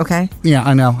 Okay. Yeah,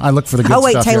 I know. I look for the good stuff. Oh,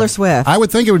 wait, Taylor here. Swift. I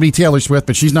would think it would be Taylor Swift,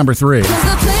 but she's number 3.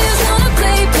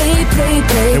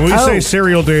 And when we say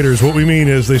serial daters, what we mean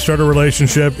is they start a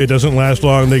relationship, it doesn't last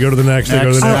long, they go to the next, they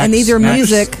go to the next. And these are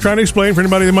music. Trying to explain for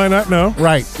anybody that might not know.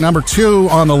 Right. Number 2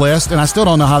 on the list, and I still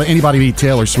don't know how anybody beat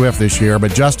Taylor Swift this year,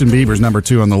 but Justin Bieber's number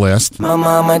 2 on the list. My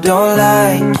mama don't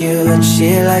like you, and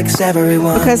she likes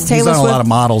everyone. Because He's Taylor done Swift. a lot of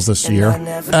models this year.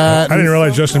 I didn't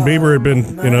realize Justin Bieber had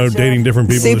been, dating different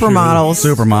people. Supermodels.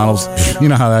 Supermodels. You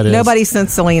know how that is. Nobody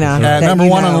since Selena. Number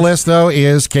 1 on the list, though,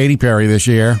 is Katy Perry this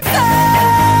year.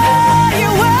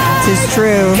 It's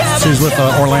true. She's with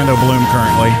Orlando Bloom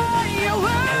currently.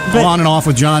 On and off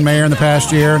with John Mayer in the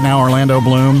past year. Now Orlando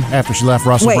Bloom after she left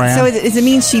Russell Brand. So does it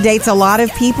mean she dates a lot of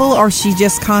people or she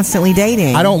just constantly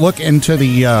dating? I don't look into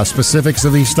the specifics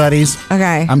of these studies.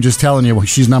 Okay. I'm just telling you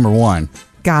she's number 1.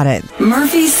 Got it.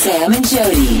 Murphy, Sam, and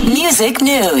Jody. Music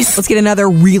news. Let's get another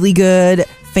really good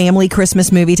family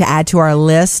Christmas movie to add to our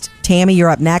list. Tammy, you're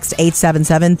up next.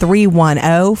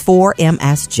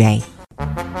 877-310-4MSJ.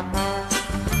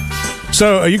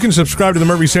 So you can subscribe to the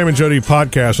Murphy, Sam, and Jody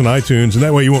podcast on iTunes, and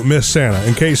that way you won't miss Santa.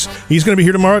 In case he's going to be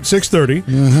here tomorrow at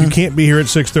 6:30. You can't be here at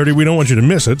 6:30. We don't want you to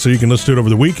miss it, so you can listen to it over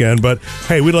the weekend. But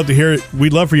hey, we'd love to hear it.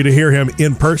 We'd love for you to hear him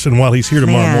in person while he's here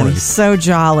tomorrow morning. So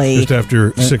jolly. Just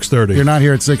after 6:30. You're not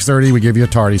here at 6:30. We give you a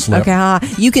tardy slip. Okay.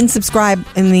 You can subscribe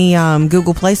in the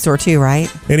Google Play Store too,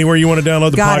 right? Anywhere you want to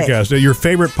download the podcast. Your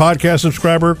favorite podcast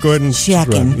subscriber, go ahead and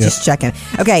checking. Just checking.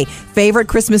 Okay. Favorite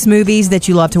Christmas movies that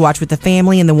you love to watch with the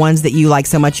family and the ones that you like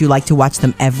so much you like to watch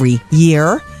them every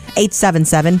year.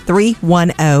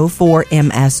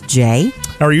 877-310-4MSJ.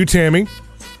 How are you, Tammy?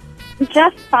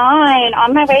 Just fine.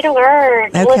 On my way to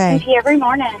work. Okay. Listen to you every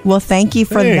morning. Well, thank you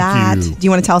for that. you. Do you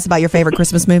want to tell us about your favorite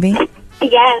Christmas movie?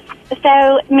 Yes.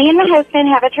 So me and my husband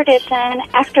have a tradition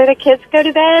after the kids go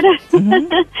to bed.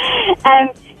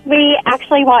 We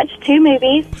actually watch 2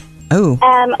 movies. Oh.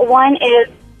 One is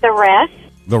The Ref.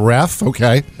 The Ref?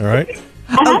 Okay. All right.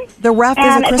 The Ref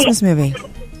is a Christmas movie.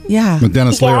 Yeah. With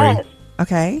Dennis Leary. Yes.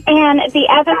 Okay. And the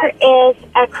other is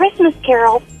A Christmas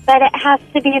Carol, but it has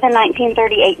to be the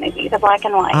 1938 movie, the black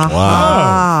and white.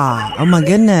 Wow. Oh, my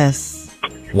goodness.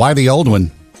 Why the old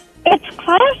one? It's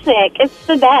classic. It's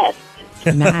the best.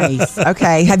 Nice.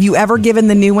 Okay. Have you ever given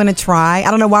the new one a try?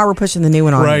 I don't know why we're pushing the new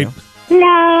one on you.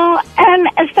 No.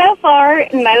 So far,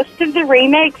 most of the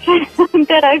remakes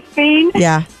that I've seen,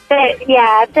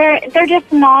 they're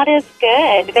just not as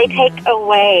good. They take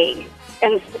away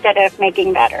instead of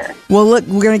making better. Well, look,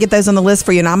 we're going to get those on the list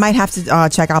for you, and I might have to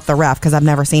check out The Ref because I've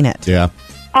never seen it. Yeah.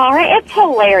 All right, it's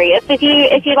hilarious. If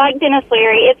you like Dennis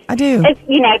Leary, I do. It's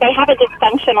they have a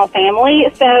dysfunctional family,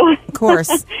 so of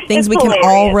course things we can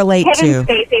all relate Kevin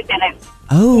to. Spacey's in it.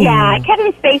 Oh, yeah,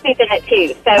 Kevin Spacey's in it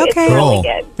too. So it's really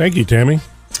good. Thank you, Tammy.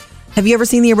 Have you ever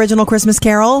seen the original Christmas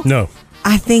Carol? No.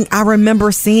 I think I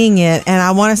remember seeing it, and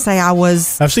I want to say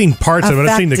I've seen parts of it.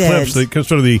 I've seen the clips.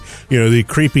 Sort of the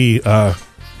creepy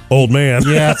old man.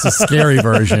 Yeah, it's a scary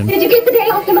version. Did you get the day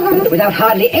off tomorrow? Without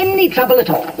hardly any trouble at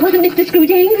all. Wasn't Mr.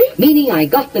 Scrooge angry? Meaning I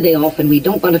got the day off and we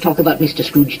don't want to talk about Mr.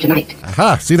 Scrooge tonight.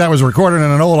 Aha, see, that was recorded in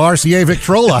an old RCA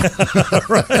Victrola.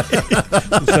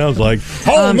 Sounds like.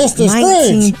 Oh, Mr.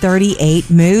 Scrooge. 1938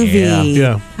 movie.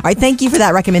 Yeah. All right, thank you for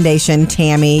that recommendation,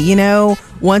 Tammy.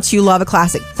 Once you love a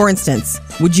classic, for instance,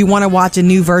 would you want to watch a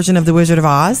new version of The Wizard of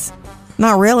Oz?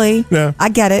 Not really. Yeah. I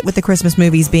get it with the Christmas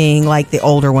movies being like the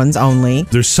older ones only.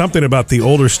 There's something about the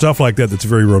older stuff like that that's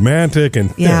very romantic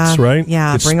and fits, right?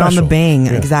 Yeah, it's bring special. on the bing.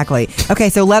 Yeah. Exactly. Okay,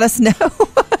 so let us know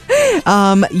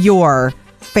your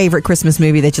favorite Christmas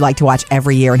movie that you like to watch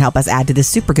every year and help us add to this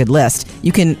super good list.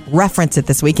 You can reference it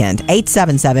this weekend.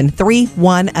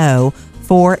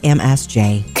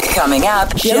 877-310-4MSJ. Coming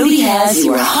up, Jody has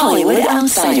your Hollywood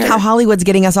Outsider. How Hollywood's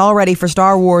getting us all ready for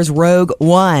Star Wars Rogue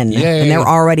One. Yay. And they're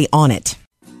already on it.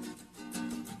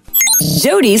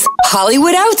 Jody's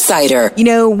Hollywood Outsider.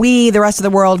 The rest of the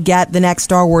world, get the next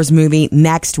Star Wars movie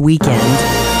next weekend.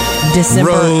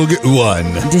 Rogue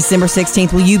One. December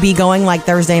 16th. Will you be going like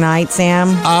Thursday night,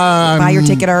 Sam? Buy your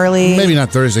ticket early? Maybe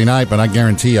not Thursday night, but I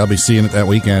guarantee I'll be seeing it that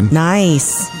weekend.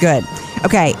 Nice. Good.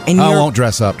 Okay. And I won't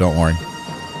dress up, don't worry.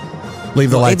 Leave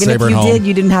the lightsaber at home. Even if you did,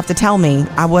 you didn't have to tell me.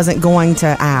 I wasn't going to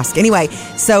ask. Anyway,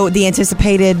 so the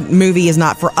anticipated movie is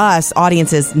not for us,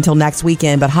 audiences, until next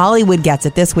weekend, but Hollywood gets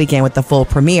it this weekend with the full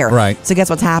premiere. Right. So guess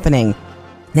what's happening?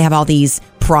 They have all these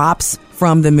props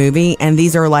from the movie, and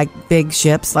these are like big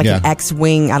ships, like an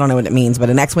X-Wing. I don't know what it means, but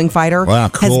an X-Wing fighter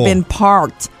has been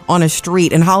parked on a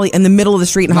street in the middle of the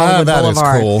street in Hollywood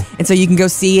Boulevard. Is cool. And so you can go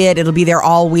see it. It'll be there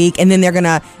all week, and then they're going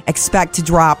to expect to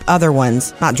drop other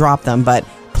ones. Not drop them, but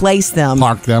place them,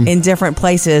 mark them in different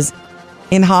places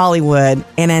in Hollywood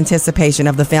in anticipation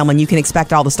of the film. And you can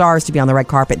expect all the stars to be on the red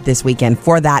carpet this weekend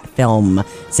for that film,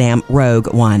 Sam,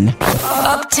 Rogue One.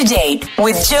 Up to date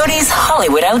with Jody's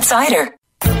Hollywood Outsider.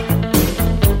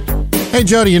 Hey,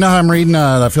 Jody, you know how I'm reading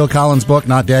the Phil Collins book,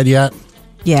 Not Dead Yet?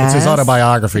 Yeah. It's his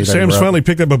autobiography. Sam's finally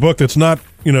picked up a book that's not,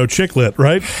 chick lit,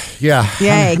 right? Yeah.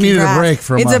 Yay, I needed a break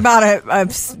from It's about a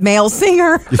male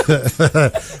singer.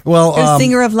 Well, a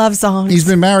singer of love songs. He's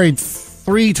been married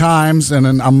 3 times, and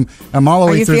I'm all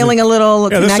the way through. Are you feeling a little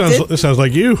connected? This sounds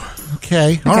like you.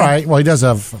 Okay. All right. Well, he does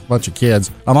have a bunch of kids.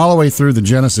 I'm all the way through the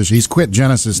Genesis. He's quit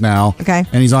Genesis now. Okay.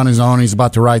 And he's on his own. He's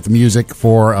about to write the music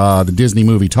for the Disney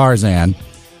movie Tarzan.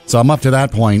 So I'm up to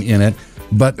that point in it.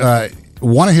 But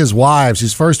one of his wives,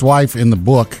 his first wife in the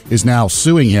book, is now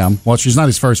suing him. Well, she's not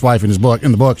his first wife in his book.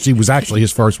 In the book, she was actually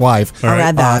his first wife. I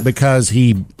read that. Because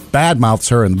he badmouths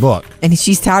her in the book. And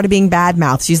she's tired of being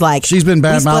badmouthed. She's like, she's been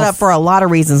badmouthed. We split up for a lot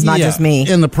of reasons, not just me.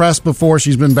 In the press before,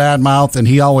 she's been badmouthed, and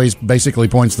he always basically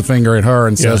points the finger at her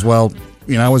and says, well,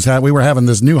 we were having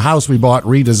this new house we bought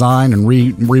redesigned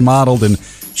and remodeled, and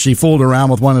she fooled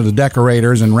around with one of the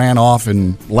decorators and ran off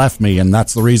and left me, and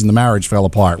that's the reason the marriage fell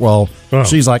apart. Well,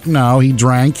 she's like, no, he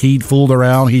drank, he fooled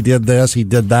around, he did this, he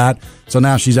did that. So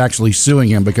now she's actually suing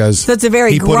him because so it's a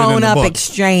very grown-up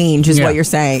exchange is what you're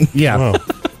saying. Yeah.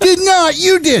 Did not,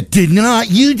 you did. Did not,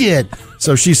 you did.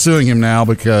 So she's suing him now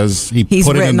because he's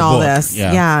put it in the all book. This.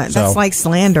 Yeah, that's like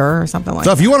slander or something like that.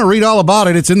 So if you want to read all about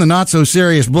it, it's in the Not So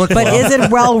Serious book club. But is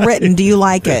it well written? Do you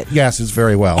like it? Yes, it's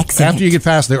very well. Excellent. After you get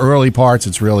past the early parts,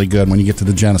 it's really good when you get to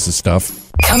the Genesis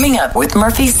stuff. Coming up with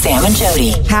Murphy, Sam, and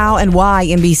Jody. How and why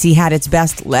NBC had its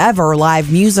best ever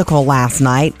live musical last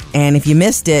night. And if you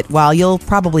missed it, well, you'll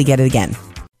probably get it again.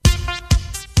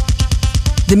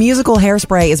 The musical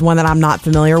Hairspray is one that I'm not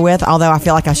familiar with, although I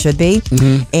feel like I should be.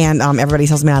 Mm-hmm. And everybody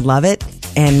tells me I'd love it.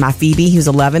 And my Phoebe, who's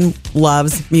 11,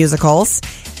 loves musicals.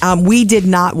 We did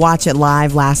not watch it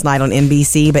live last night on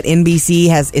NBC, but NBC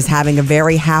is having a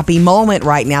very happy moment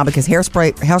right now because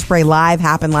Hairspray Live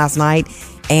happened last night,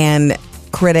 and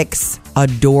critics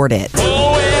adored it.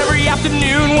 Oh, every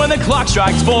afternoon when the clock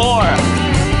strikes 4.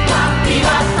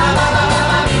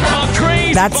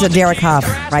 That's a Derek Huff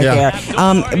right there.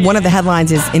 One of the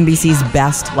headlines is NBC's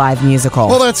best live musical.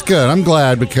 Well, that's good. I'm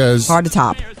glad because hard to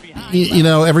top.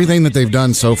 Everything that they've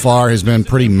done so far has been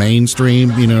pretty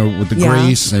mainstream, with the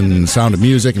Grease and Sound of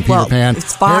Music and Peter Pan.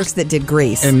 It's Fox that did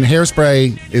Grease. And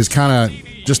Hairspray is kind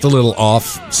of just a little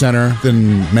off center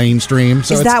than mainstream.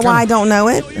 So is that why I don't know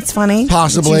it? It's funny.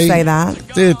 Possibly. That you say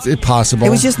that. It's possible. It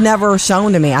was just never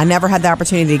shown to me. I never had the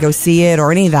opportunity to go see it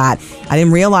or any of that. I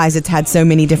didn't realize it's had so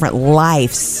many different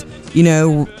lives. You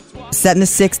know, set in the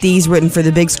 60s, written for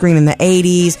the big screen in the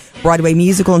 80s, Broadway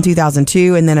musical in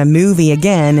 2002, and then a movie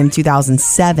again in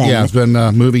 2007. Yeah, it's been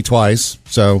a movie twice.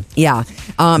 So yeah.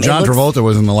 John Travolta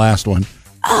was in the last one.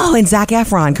 Oh, and Zac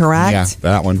Efron, correct? Yeah,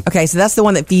 that one. Okay, so that's the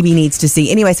one that Phoebe needs to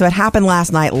see. Anyway, so it happened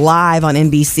last night live on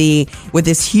NBC with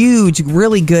this huge,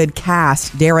 really good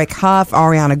cast. Derek Huff,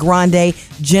 Ariana Grande,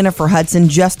 Jennifer Hudson,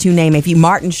 just to name a few.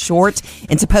 Martin Short,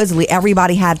 and supposedly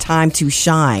everybody had time to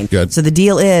shine. Good. So the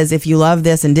deal is, if you love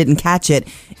this and didn't catch it,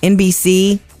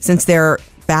 NBC, since they're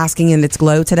basking in its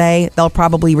glow today, they'll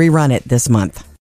probably rerun it this month.